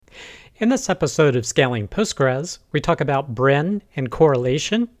In this episode of Scaling Postgres, we talk about BRIN and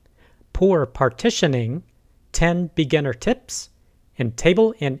correlation, poor partitioning, 10 beginner tips, and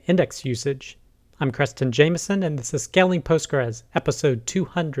table and index usage. I'm Preston Jameson, and this is Scaling Postgres, episode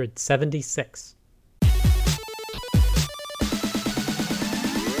 276.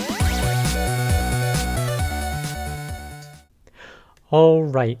 All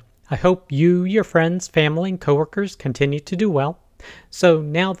right. I hope you, your friends, family, and coworkers continue to do well. So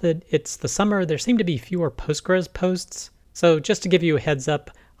now that it's the summer, there seem to be fewer Postgres posts. So just to give you a heads up,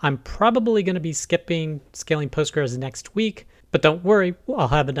 I'm probably going to be skipping Scaling Postgres next week, but don't worry, I'll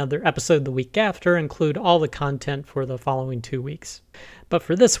have another episode the week after, include all the content for the following 2 weeks. But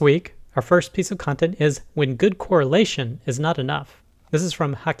for this week, our first piece of content is when good correlation is not enough. This is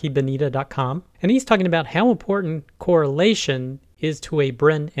from hockeybenita.com, and he's talking about how important correlation is to a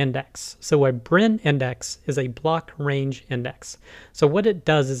BRIN index. So a BRIN index is a block range index. So what it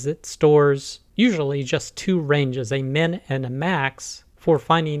does is it stores usually just two ranges, a min and a max, for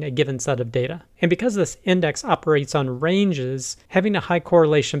finding a given set of data. And because this index operates on ranges, having a high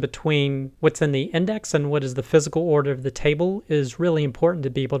correlation between what's in the index and what is the physical order of the table is really important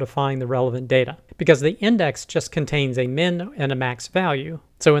to be able to find the relevant data. Because the index just contains a min and a max value.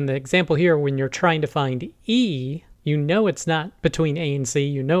 So in the example here, when you're trying to find E, you know it's not between A and C,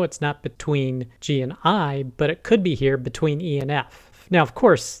 you know it's not between G and I, but it could be here between E and F. Now, of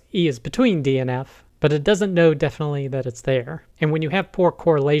course, E is between D and F, but it doesn't know definitely that it's there. And when you have poor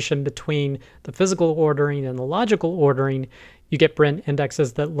correlation between the physical ordering and the logical ordering, you get BRIN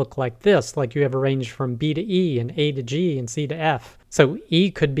indexes that look like this, like you have a range from B to E and A to G and C to F. So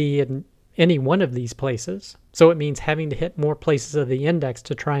E could be in any one of these places. So it means having to hit more places of the index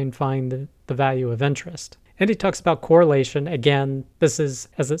to try and find the value of interest. And he talks about correlation. Again, this is,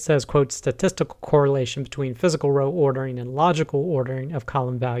 as it says, quote, statistical correlation between physical row ordering and logical ordering of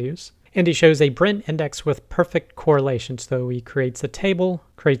column values. And he shows a BRIN index with perfect correlation. So he creates a table,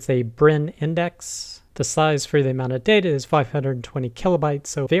 creates a BRIN index. The size for the amount of data is 520 kilobytes,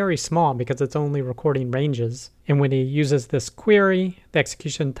 so very small because it's only recording ranges. And when he uses this query, the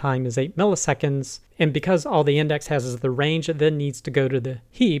execution time is 8 milliseconds. And because all the index has is the range, it then needs to go to the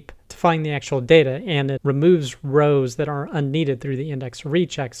heap to find the actual data, and it removes rows that are unneeded through the index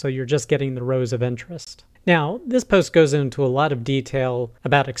recheck, so you're just getting the rows of interest. Now, this post goes into a lot of detail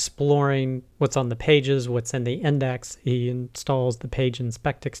about exploring what's on the pages, what's in the index. He installs the page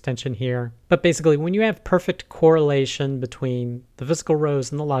inspect extension here. But basically, when you have perfect correlation between the physical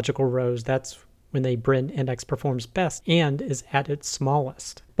rows and the logical rows, that's when the BRIN index performs best and is at its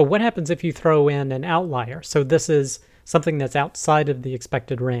smallest. But what happens if you throw in an outlier? So this is something that's outside of the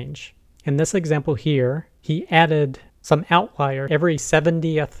expected range. In this example here, he added some outlier. Every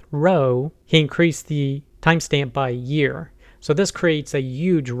 70th row, he increased the timestamp by a year. So this creates a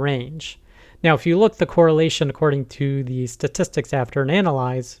huge range. Now, if you look the correlation according to the statistics after an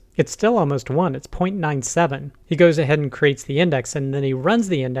analyze, it's still almost 1. It's 0.97. He goes ahead and creates the index, and then he runs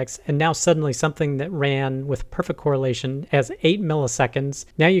the index, and now suddenly something that ran with perfect correlation has 8 milliseconds.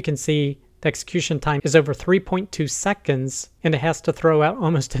 Now you can see the execution time is over 3.2 seconds, and it has to throw out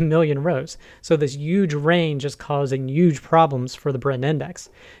almost 1 million rows. So this huge range is causing huge problems for the BRIN index,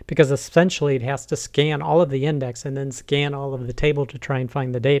 because essentially it has to scan all of the index and then scan all of the table to try and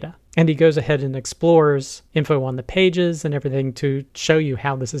find the data. And he goes ahead and explores info on the pages and everything to show you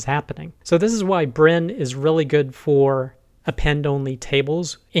how this is happening. So this is why BRIN is really good for append-only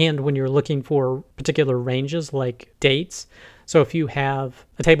tables, and when you're looking for particular ranges like dates. So if you have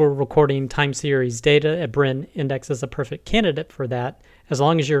a table recording time series data, a BRIN index is a perfect candidate for that, as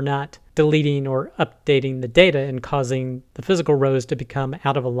long as you're not deleting or updating the data and causing the physical rows to become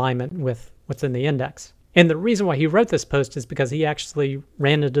out of alignment with what's in the index. And the reason why he wrote this post is because he actually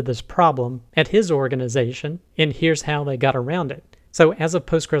ran into this problem at his organization, and here's how they got around it. So as of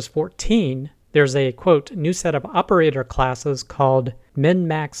Postgres 14, there's a, quote, new set of operator classes called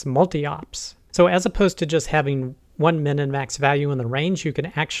min-max multi-ops. So as opposed to just having one min and max value in the range, you can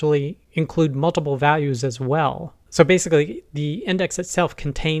actually include multiple values as well. So basically, the index itself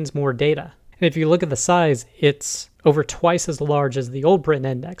contains more data. And if you look at the size, it's over twice as large as the old BRIN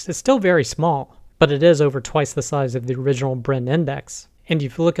index. It's still very small, but it is over twice the size of the original BRIN index. And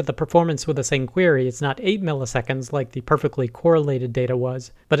if you look at the performance with the same query, it's not 8 milliseconds like the perfectly correlated data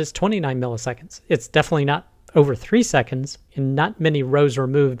was, but it's 29 milliseconds. It's definitely not over 3 seconds, and not many rows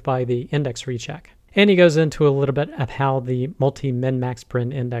removed by the index recheck. And he goes into a little bit of how the multi-min-max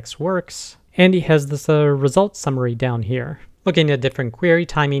BRIN index works. And he has this result summary down here, looking at different query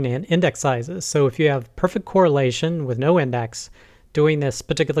timing and index sizes. So if you have perfect correlation with no index, doing this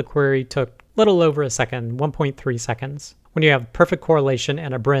particular query took little over a second, 1.3 seconds. When you have perfect correlation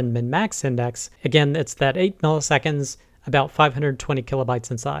and a BRIN min-max index, again, it's that 8 milliseconds, about 520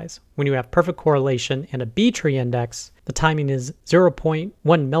 kilobytes in size. When you have perfect correlation and a B-tree index, the timing is 0.1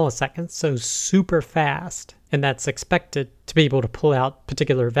 milliseconds, so super fast. And that's expected to be able to pull out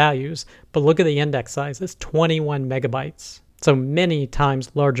particular values. But look at the index size, it's 21 megabytes. So many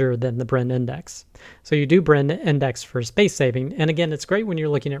times larger than the BRIN index. So you do BRIN index for space saving. And again, it's great when you're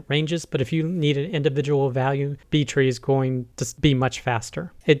looking at ranges, but if you need an individual value, B-tree is going to be much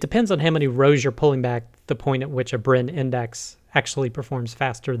faster. It depends on how many rows you're pulling back, the point at which a BRIN index actually performs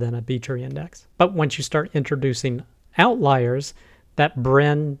faster than a B-tree index. But once you start introducing outliers, that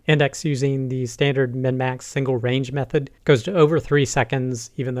BRIN index using the standard min-max single range method goes to over 3 seconds,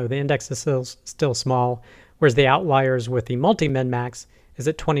 even though the index is still small, whereas the outliers with the multi-min-max is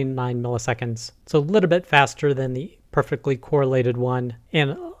at 29 milliseconds. So a little bit faster than the perfectly correlated one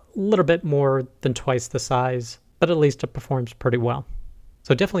and a little bit more than twice the size, but at least it performs pretty well.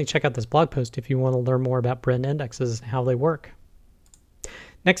 So definitely check out this blog post if you want to learn more about BRIN indexes and how they work.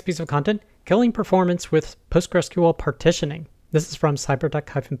 Next piece of content, killing performance with PostgreSQL partitioning. This is from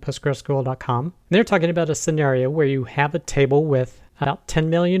cyberduck-postgresql.com. They're talking about a scenario where you have a table with about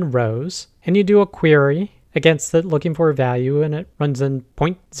 10 million rows, and you do a query against it looking for a value, and it runs in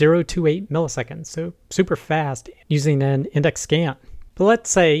 0.028 milliseconds, so super fast using an index scan. But let's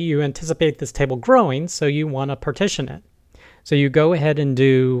say you anticipate this table growing, so you want to partition it. So you go ahead and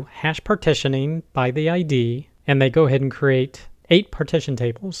do hash partitioning by the ID, and they go ahead and create 8 partition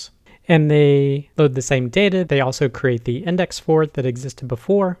tables. And they load the same data. They also create the index for it that existed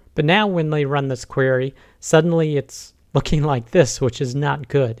before. But now when they run this query, suddenly it's looking like this, which is not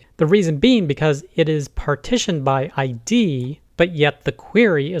good. The reason being because it is partitioned by ID, but yet the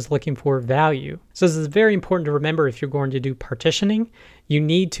query is looking for value. So this is very important to remember if you're going to do partitioning. You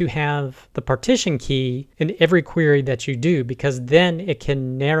need to have the partition key in every query that you do, because then it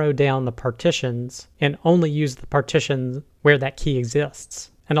can narrow down the partitions and only use the partitions where that key exists.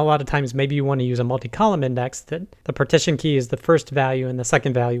 And a lot of times maybe you want to use a multi-column index that the partition key is the first value and the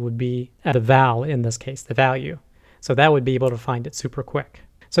second value would be at a val, in this case, the value. So that would be able to find it super quick.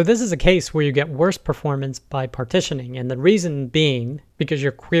 So this is a case where you get worse performance by partitioning. And the reason being because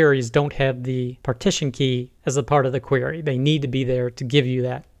your queries don't have the partition key as a part of the query. They need to be there to give you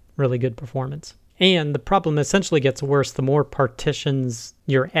that really good performance. And the problem essentially gets worse the more partitions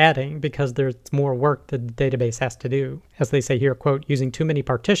you're adding, because there's more work that the database has to do. As they say here, quote, using too many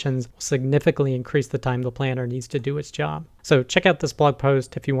partitions will significantly increase the time the planner needs to do its job. So check out this blog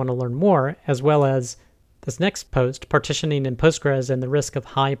post if you want to learn more, as well as this next post, Partitioning in Postgres and the Risk of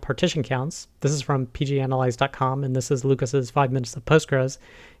High Partition Counts. This is from pganalyze.com, and this is Lucas's 5 Minutes of Postgres.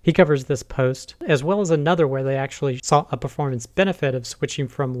 He covers this post, as well as another where they actually saw a performance benefit of switching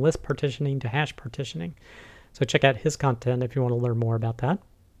from list partitioning to hash partitioning. So check out his content if you want to learn more about that.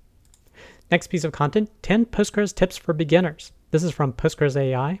 Next piece of content, 10 Postgres tips for beginners. This is from Postgres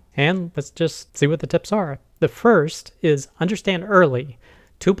AI, and let's just see what the tips are. The first is understand early.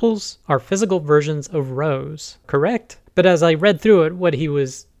 Tuples are physical versions of rows, correct? But as I read through it, what he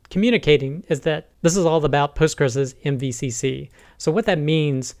was communicating is that this is all about Postgres' MVCC. So what that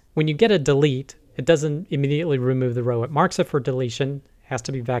means, when you get a delete, it doesn't immediately remove the row. It marks it for deletion, has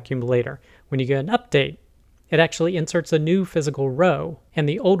to be vacuumed later. When you get an update, it actually inserts a new physical row, and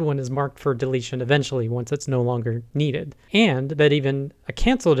the old one is marked for deletion eventually once it's no longer needed. And that even a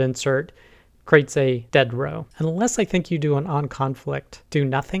canceled insert creates a dead row. Unless I think you do an on-conflict do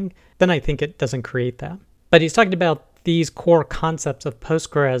nothing, then I think it doesn't create that. But he's talking about these core concepts of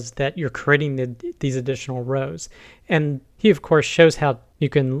Postgres that you're creating these additional rows. And he, of course, shows how you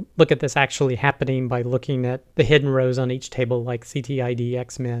can look at this actually happening by looking at the hidden rows on each table like CTID,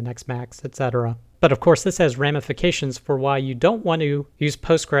 XMIN, XMAX, etc. But of course, this has ramifications for why you don't want to use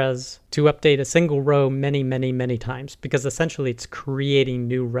Postgres to update a single row many, many, many times, because essentially it's creating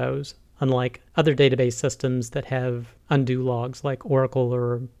new rows, unlike other database systems that have undo logs like Oracle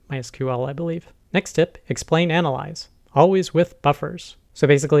or MySQL, I believe. Next tip, explain, analyze, always with buffers. So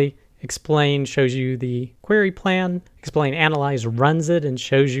basically, explain shows you the query plan, explain, analyze runs it and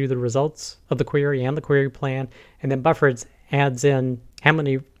shows you the results of the query and the query plan, and then buffers adds in how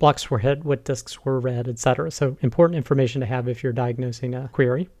many blocks were hit, what disks were read, etc. So important information to have if you're diagnosing a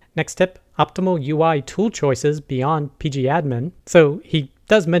query. Next tip, optimal UI tool choices beyond pgadmin. So he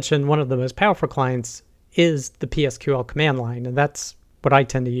does mention one of the most powerful clients is the PSQL command line, and that's what I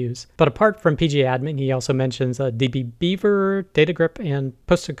tend to use. But apart from pgadmin, he also mentions dbbeaver, datagrip, and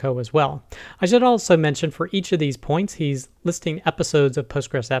Postico as well. I should also mention for each of these points, he's listing episodes of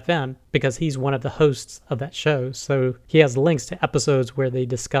Postgres FM because he's one of the hosts of that show. So he has links to episodes where they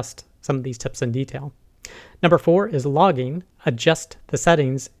discussed some of these tips in detail. Number 4 is logging. Adjust the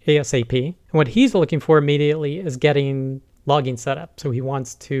settings ASAP. And what he's looking for immediately is getting logging set up. So he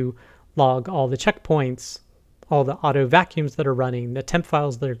wants to log all the checkpoints, all the auto vacuums that are running, the temp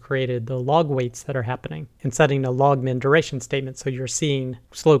files that are created, the log waits that are happening, and setting a logmin duration statement so you're seeing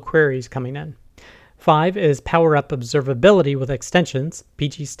slow queries coming in. 5 is power up observability with extensions,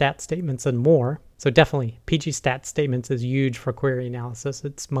 pgstat statements, and more. So definitely pgstat statements is huge for query analysis.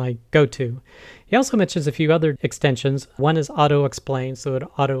 It's my go-to. He also mentions a few other extensions. One is auto explain, so it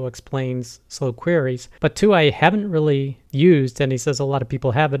auto explains slow queries. But 2 I haven't really used, and he says a lot of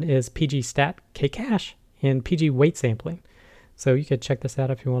people haven't, is pgstat kcache and pg weight sampling. So you could check this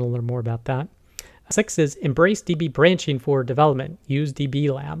out if you want to learn more about that. 6 is embrace DB branching for development. Use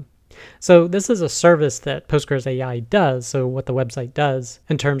dblab. So this is a service that Postgres AI does, so what the website does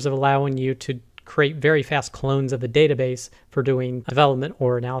in terms of allowing you to create very fast clones of a database for doing development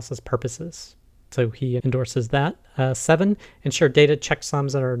or analysis purposes. So he endorses that. 7, ensure data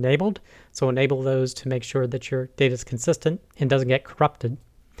checksums are enabled. So enable those to make sure that your data is consistent and doesn't get corrupted.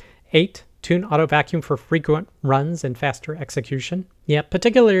 8, tune auto vacuum for frequent runs and faster execution. Yeah,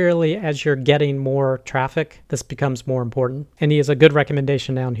 particularly as you're getting more traffic, this becomes more important. And he has a good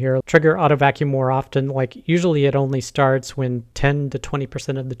recommendation down here. Trigger auto vacuum more often. Like usually it only starts when 10 to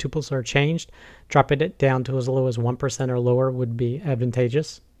 20% of the tuples are changed. Dropping it down to as low as 1% or lower would be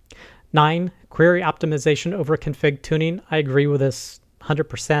advantageous. 9, query optimization over config tuning. I agree with this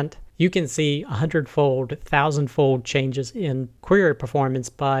 100%. You can see 100-fold, 1,000-fold changes in query performance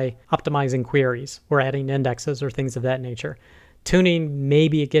by optimizing queries or adding indexes or things of that nature. Tuning,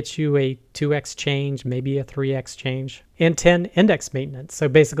 maybe it gets you a 2x change, maybe a 3x change. And 10, index maintenance. So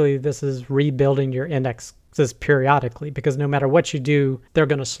basically this is rebuilding your indexes periodically because no matter what you do, they're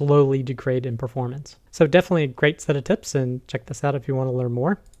going to slowly degrade in performance. So definitely a great set of tips, and check this out if you want to learn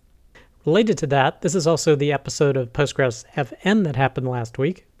more. Related to that, this is also the episode of Postgres FM that happened last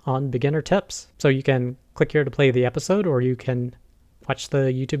week on beginner tips. So you can click here to play the episode, or you can watch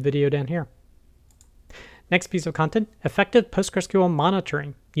the YouTube video down here. Next piece of content, effective PostgreSQL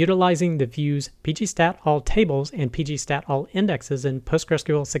monitoring, utilizing the views pgstat all tables and pgstat all indexes in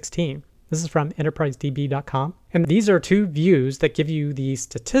PostgreSQL 16. This is from enterprisedb.com. And these are 2 views that give you the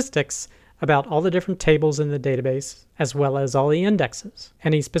statistics about all the different tables in the database, as well as all the indexes.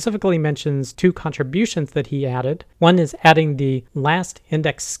 And he specifically mentions 2 contributions that he added. One is adding the last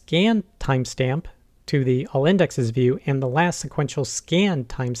index scan timestamp to the all indexes view and the last sequential scan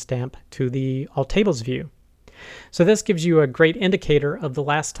timestamp to the all tables view. So this gives you a great indicator of the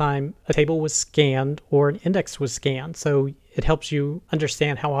last time a table was scanned or an index was scanned. So it helps you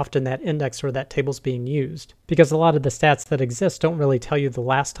understand how often that index or that table is being used. Because a lot of the stats that exist don't really tell you the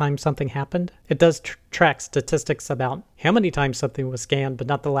last time something happened. It does track statistics about how many times something was scanned, but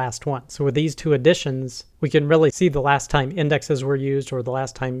not the last one. So with these 2 additions, we can really see the last time indexes were used or the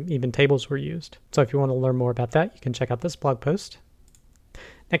last time even tables were used. So if you want to learn more about that, you can check out this blog post.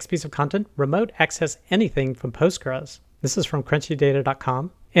 Next piece of content, remote access anything from Postgres. This is from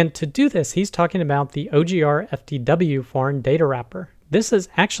crunchydata.com. And to do this, he's talking about the OGR FDW foreign data wrapper. This is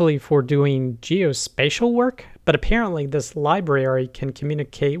actually for doing geospatial work, but apparently this library can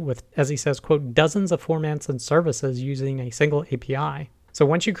communicate with, as he says, quote, dozens of formats and services using a single API. So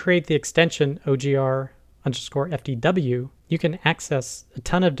once you create the extension OGR_FDW, you can access a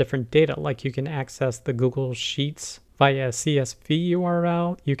ton of different data, like you can access the Google Sheets via CSV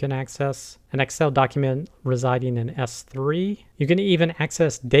URL. You can access an Excel document residing in S3. You can even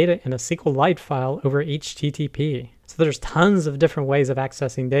access data in a SQLite file over HTTP. So there's tons of different ways of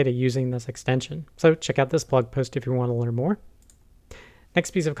accessing data using this extension. So check out this blog post if you want to learn more.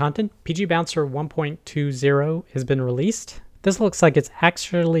 Next piece of content, pgbouncer 1.20 has been released. This looks like it's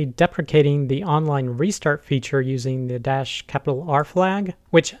actually deprecating the online restart feature using the -R flag,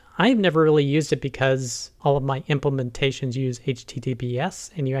 which I've never really used it because all of my implementations use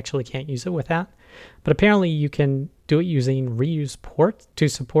HTTPS and you actually can't use it with that. But apparently you can do it using reuse port to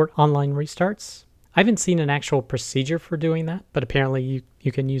support online restarts. I haven't seen an actual procedure for doing that, but apparently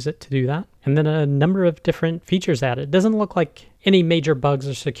you can use it to do that. And then a number of different features added. It doesn't look like any major bugs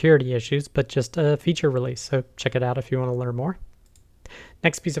or security issues, but just a feature release. So check it out if you want to learn more.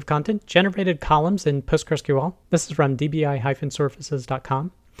 Next piece of content, generated columns in PostgreSQL. This is from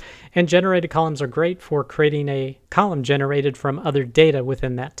dbi-services.com. And generated columns are great for creating a column generated from other data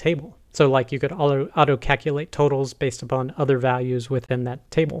within that table. So like you could auto-calculate totals based upon other values within that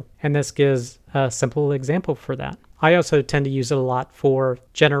table. And this gives a simple example for that. I also tend to use it a lot for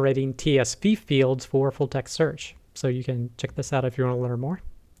generating TSV fields for full text search. So you can check this out if you want to learn more.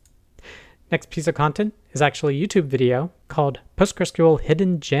 Next piece of content is actually a YouTube video called PostgreSQL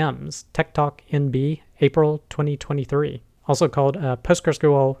Hidden Gems, Tech Talk NB, April 2023. Also called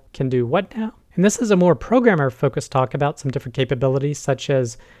PostgreSQL Can Do What Now? And this is a more programmer-focused talk about some different capabilities such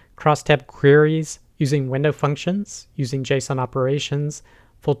as cross-tab queries, using window functions, using JSON operations,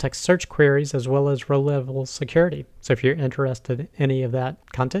 full-text search queries, as well as row-level security. So if you're interested in any of that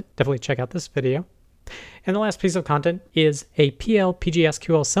content, definitely check out this video. And the last piece of content is a PL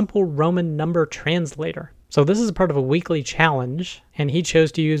PGSQL simple Roman number translator. So this is part of a weekly challenge, and he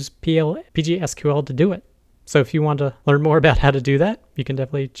chose to use PL PGSQL to do it. So if you want to learn more about how to do that, you can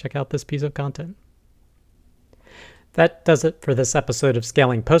definitely check out this piece of content. That does it for this episode of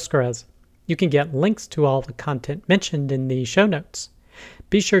Scaling Postgres. You can get links to all the content mentioned in the show notes.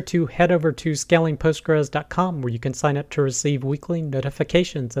 Be sure to head over to scalingpostgres.com where you can sign up to receive weekly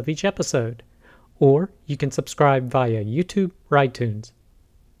notifications of each episode, or you can subscribe via YouTube or iTunes.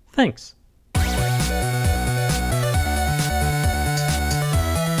 Thanks.